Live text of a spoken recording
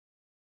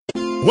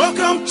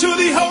Welcome to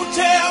the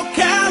Hotel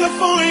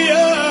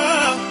California.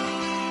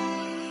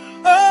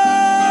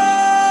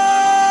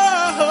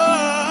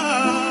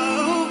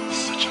 Oh,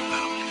 Such a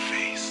lovely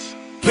face.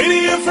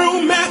 plenty of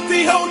room at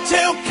the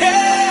Hotel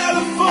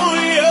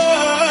California.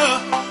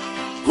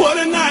 What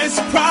a nice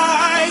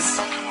surprise.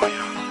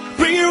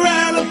 Bring your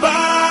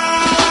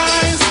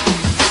alibis.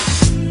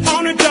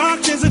 On a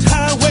dark desert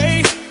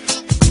highway,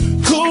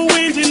 cool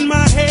wind in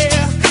my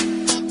hair,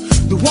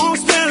 the warm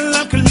smell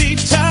of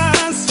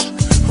colitas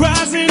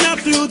rising up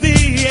through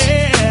the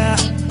air.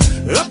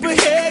 Up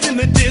ahead in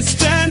the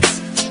distance,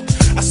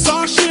 I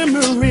saw a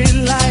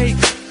shimmering light.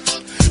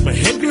 My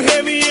head grew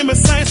heavy and my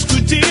sights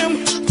grew dim.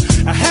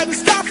 I had to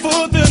stop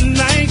for the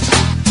night.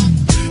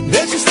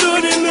 There she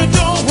stood in the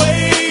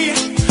doorway.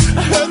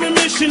 I heard the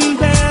mission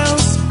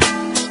bells.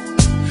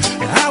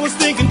 I was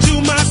thinking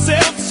to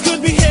myself, this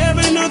could be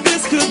heaven or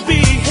this could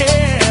be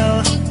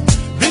hell.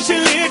 Then she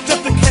lit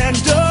up the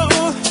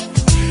candle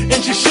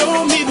and she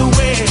showed me the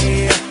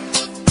way.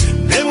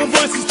 There were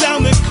voices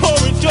down the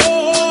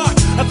corridor.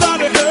 I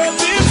thought I heard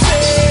them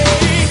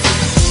say,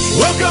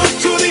 welcome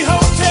to the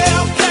Hotel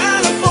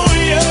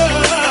California.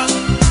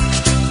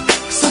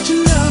 Such a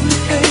lovely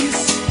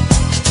place,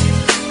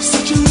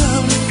 such a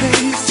lovely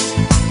place.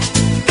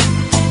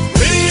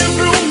 Plenty of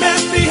room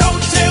at the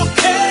Hotel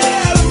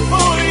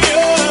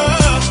California.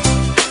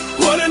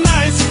 What a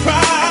nice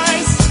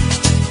surprise.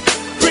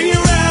 Bring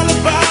your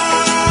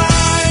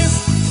alibis.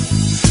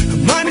 Her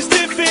mind is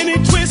stiff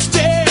and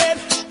twisted.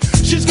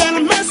 She's got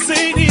a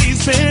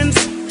Mercedes Benz.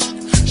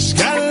 She's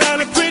got a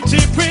lot of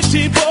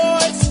pretty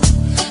boys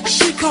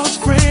she calls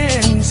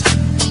friends.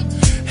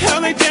 How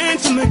they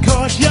dance in the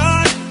courtyard.